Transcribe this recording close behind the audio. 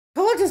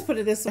just put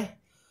it this way.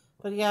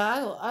 But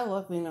yeah, I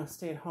love being a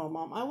stay-at-home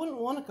mom. I wouldn't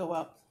want to go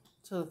out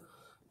to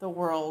the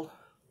world.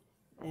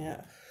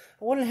 Yeah.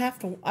 I wouldn't have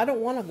to. I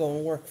don't want to go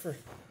and work for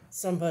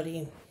somebody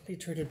and be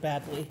treated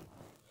badly.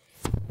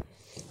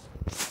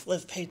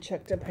 Live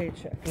paycheck to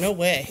paycheck. No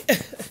way.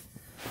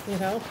 You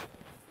know?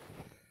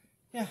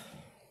 Yeah.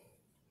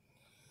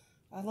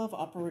 I love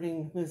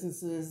operating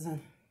businesses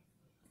and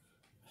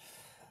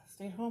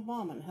stay-at-home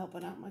mom and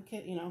helping out my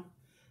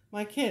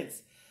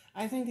kids.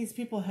 I think these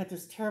people had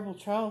just terrible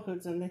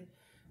childhoods and they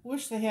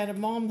wish they had a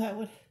mom that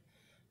would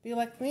be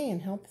like me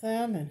and help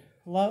them and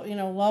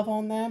love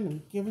on them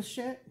and give a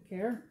shit,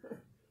 care.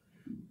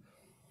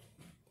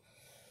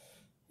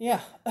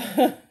 Yeah.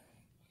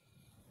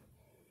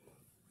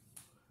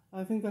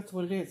 I think that's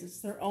what it is.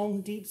 It's their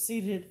own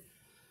deep-seated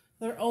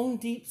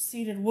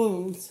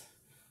wounds,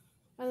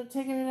 and they're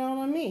taking it out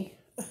on me.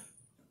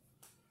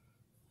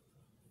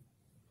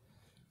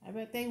 I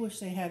bet they wish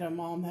they had a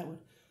mom that would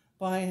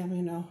buy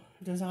them,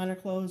 designer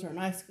clothes or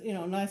nice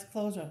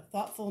clothes or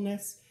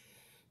thoughtfulness.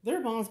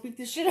 Their moms beat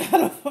the shit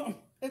out of them.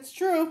 It's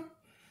true.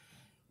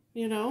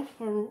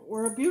 Or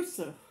were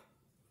abusive.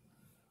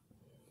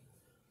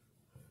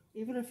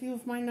 Even a few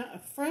of my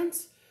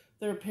friends,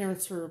 their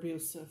parents were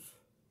abusive.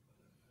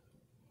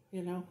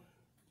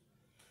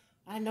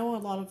 I know a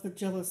lot of the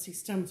jealousy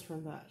stems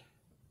from that.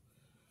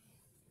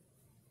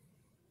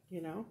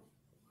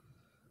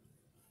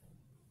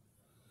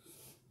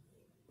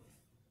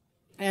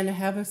 And to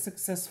have a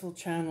successful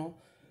channel.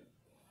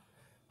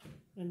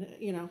 And,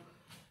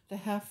 to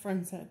have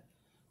friends that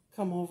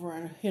come over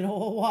and,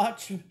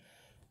 watch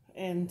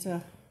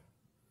and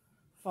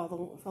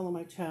follow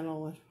my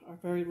channel and are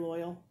very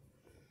loyal.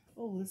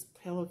 Oh, this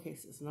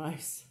pillowcase is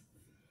nice.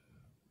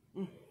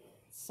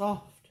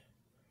 Soft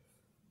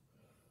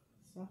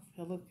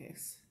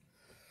pillowcase.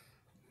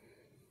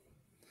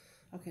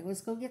 Okay,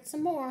 let's go get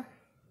some more.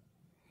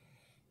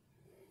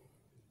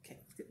 Okay,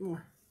 let's get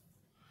more.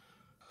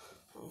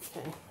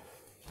 Okay.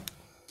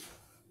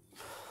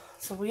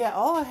 So yeah,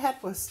 all I had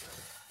was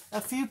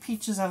a few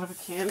peaches out of a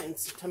can and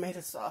some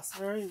tomato sauce.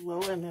 Very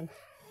low and then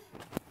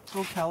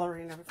low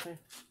calorie and everything.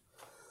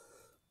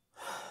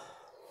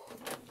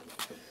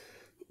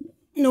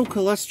 No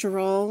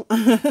cholesterol.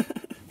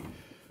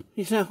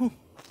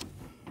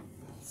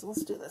 So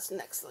let's do this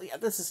next. Yeah,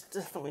 this is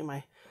definitely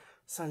my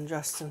son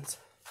Justin's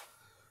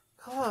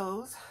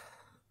clothes.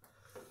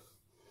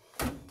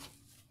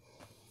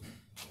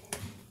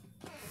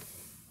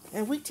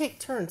 And we take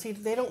turns. See,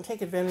 they don't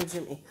take advantage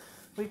of me.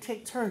 We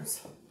take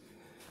turns.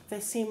 If they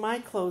see my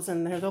clothes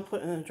in there, they'll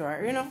put it in the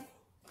dryer,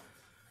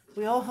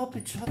 We all help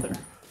each other.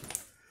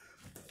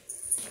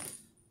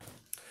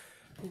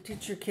 You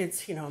teach your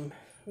kids,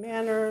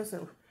 manners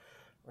and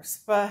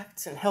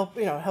respect and help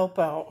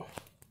out.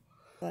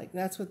 Like,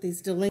 that's what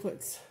these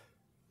delinquents,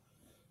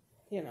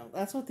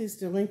 that's what these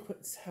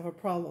delinquents have a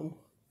problem.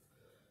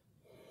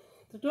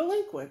 The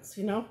delinquents,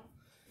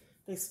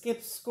 they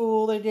skipped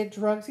school, they did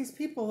drugs. These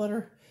people that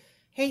are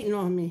hating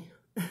on me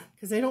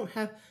because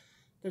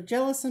they're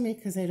jealous of me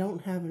because they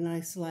don't have a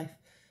nice life.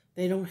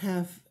 They don't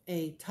have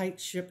a tight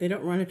ship. They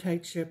don't run a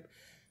tight ship.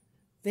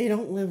 They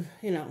don't live,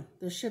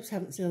 their ships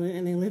haven't sailed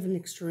and they live in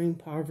extreme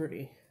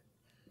poverty.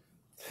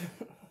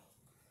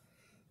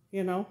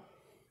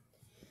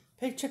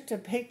 Paycheck to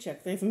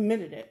paycheck. They've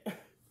admitted it.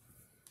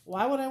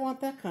 Why would I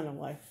want that kind of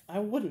life? I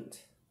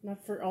wouldn't.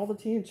 Not for all the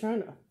tea in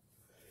China.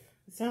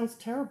 It sounds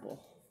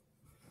terrible.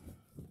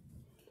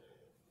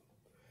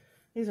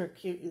 These are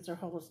cute. These are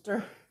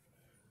Hollister.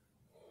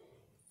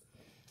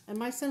 And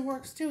my son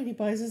works too. He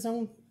buys his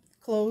own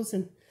clothes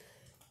and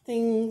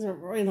things.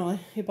 Or,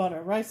 he bought a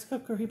rice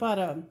cooker. He bought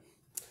a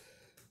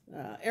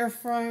air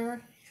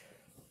fryer.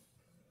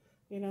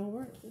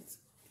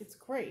 It's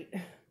great.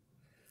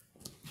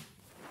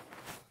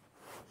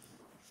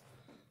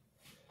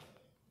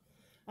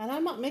 And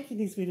I'm not making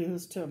these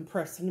videos to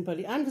impress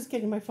anybody. I'm just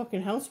getting my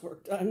fucking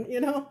housework done,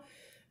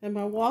 And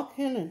I walk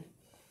in and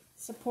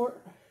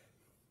support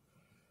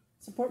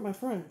my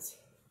friends.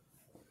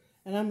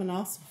 And I'm an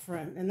awesome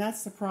friend. And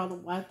that's the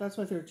problem. That's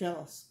why they're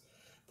jealous.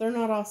 They're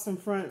not awesome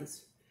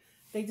friends.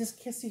 They just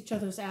kiss each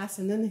other's ass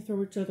and then they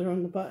throw each other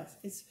on the bus.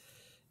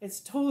 It's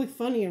totally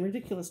funny and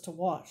ridiculous to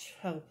watch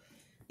how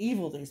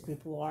evil these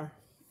people are.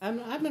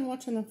 I've been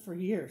watching them for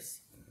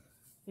years.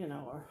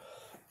 Or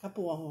a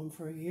couple of them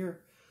for a year.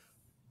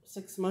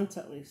 6 months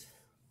at least.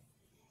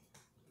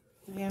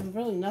 They have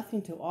really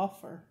nothing to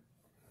offer.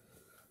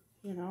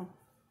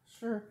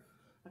 Sure,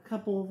 a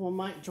couple of them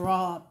might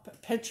draw a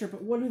picture,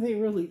 but what do they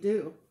really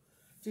do?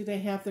 Do they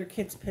have their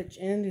kids pitch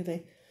in? Do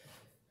they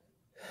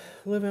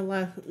live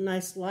a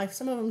nice life?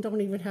 Some of them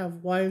don't even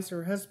have wives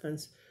or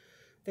husbands.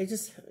 They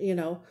just,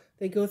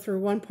 they go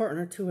through one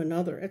partner to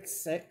another. It's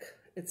sick.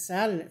 It's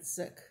sad and it's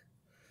sick.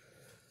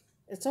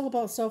 It's all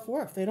about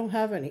self-worth. They don't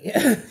have any,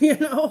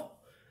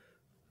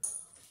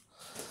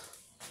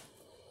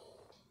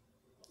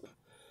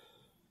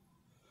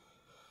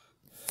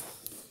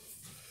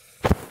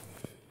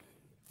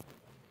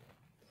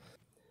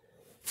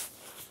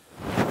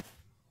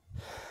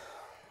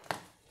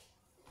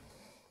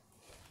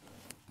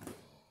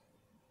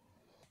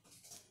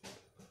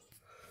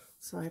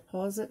 So I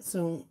pause it.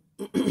 So,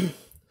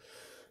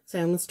 say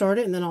I'm going to start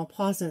it and then I'll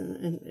pause it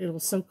and it'll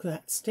soak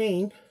that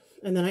stain.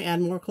 And then I add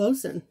more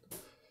clothes in.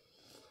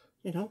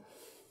 You know.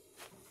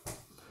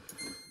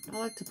 I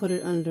like to put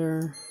it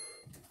under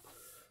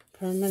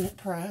permanent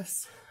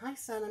press. Hi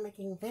son, I'm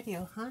making a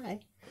video. Hi.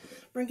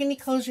 Bring any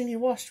clothes you need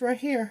washed right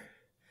here.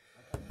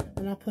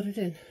 And I'll put it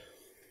in.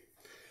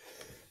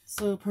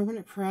 So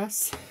permanent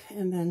press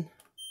and then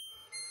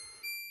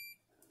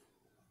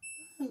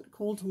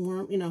cold to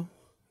warm, you know.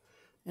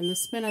 And the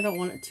spin, I don't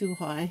want it too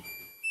high.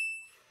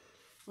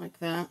 Like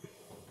that.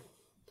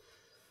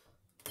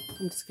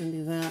 I'm just going to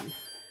do that.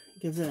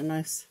 Gives it a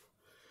nice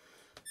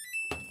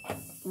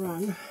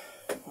run.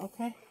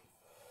 Okay.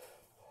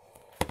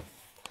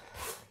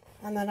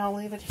 And then I'll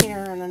leave it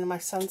here, and then my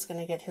son's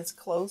going to get his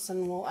clothes,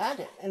 and we'll add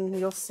it. And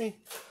you'll see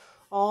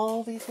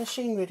all these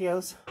machine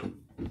videos.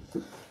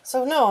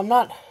 So no, I'm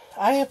not,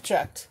 I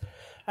object.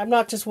 I'm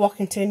not just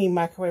walking to any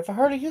microwave. I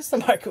hardly use the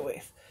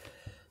microwave.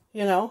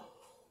 You know.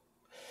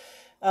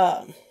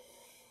 I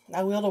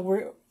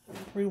will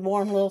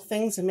rewarm little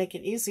things and make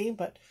it easy,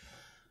 but,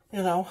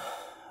 you know,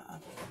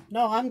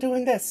 no, I'm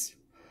doing this.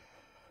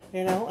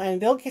 You know, and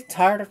they'll get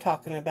tired of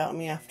talking about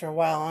me after a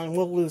while, and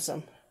we'll lose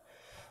them.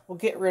 We'll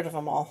get rid of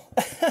them all.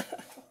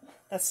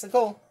 That's the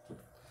goal.